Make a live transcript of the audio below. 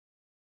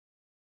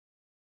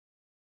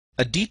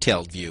A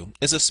detailed view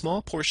is a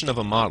small portion of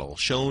a model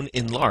shown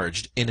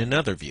enlarged in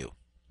another view.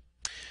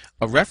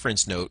 A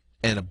reference note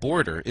and a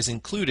border is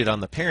included on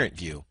the parent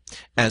view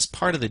as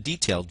part of the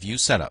detailed view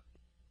setup.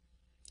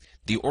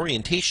 The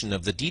orientation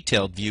of the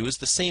detailed view is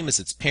the same as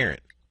its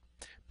parent,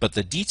 but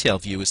the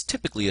detailed view is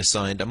typically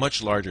assigned a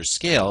much larger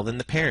scale than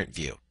the parent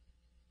view.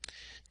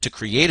 To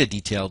create a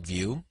detailed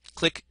view,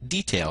 click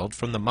Detailed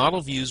from the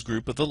Model Views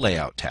group of the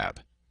Layout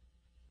tab.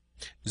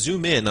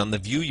 Zoom in on the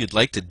view you'd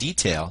like to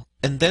detail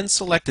and then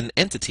select an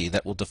entity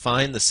that will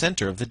define the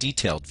center of the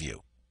detailed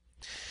view.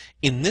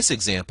 In this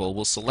example,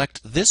 we'll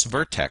select this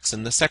vertex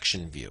in the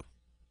section view.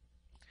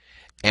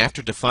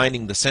 After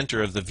defining the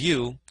center of the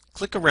view,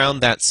 click around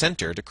that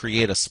center to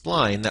create a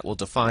spline that will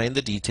define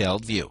the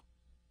detailed view.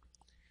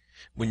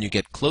 When you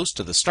get close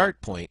to the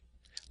start point,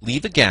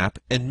 leave a gap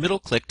and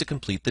middle-click to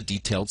complete the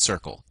detailed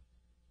circle.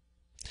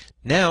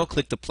 Now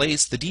click to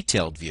place the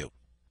detailed view.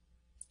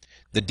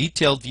 The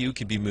detailed view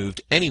can be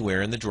moved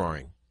anywhere in the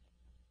drawing.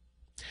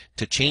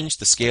 To change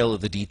the scale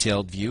of the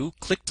detailed view,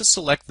 click to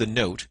select the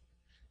note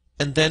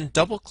and then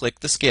double-click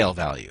the scale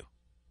value.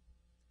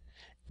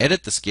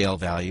 Edit the scale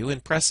value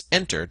and press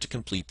Enter to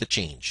complete the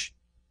change.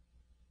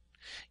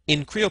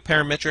 In Creo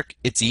Parametric,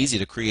 it's easy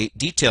to create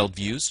detailed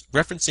views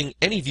referencing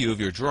any view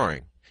of your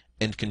drawing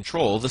and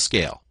control the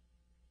scale.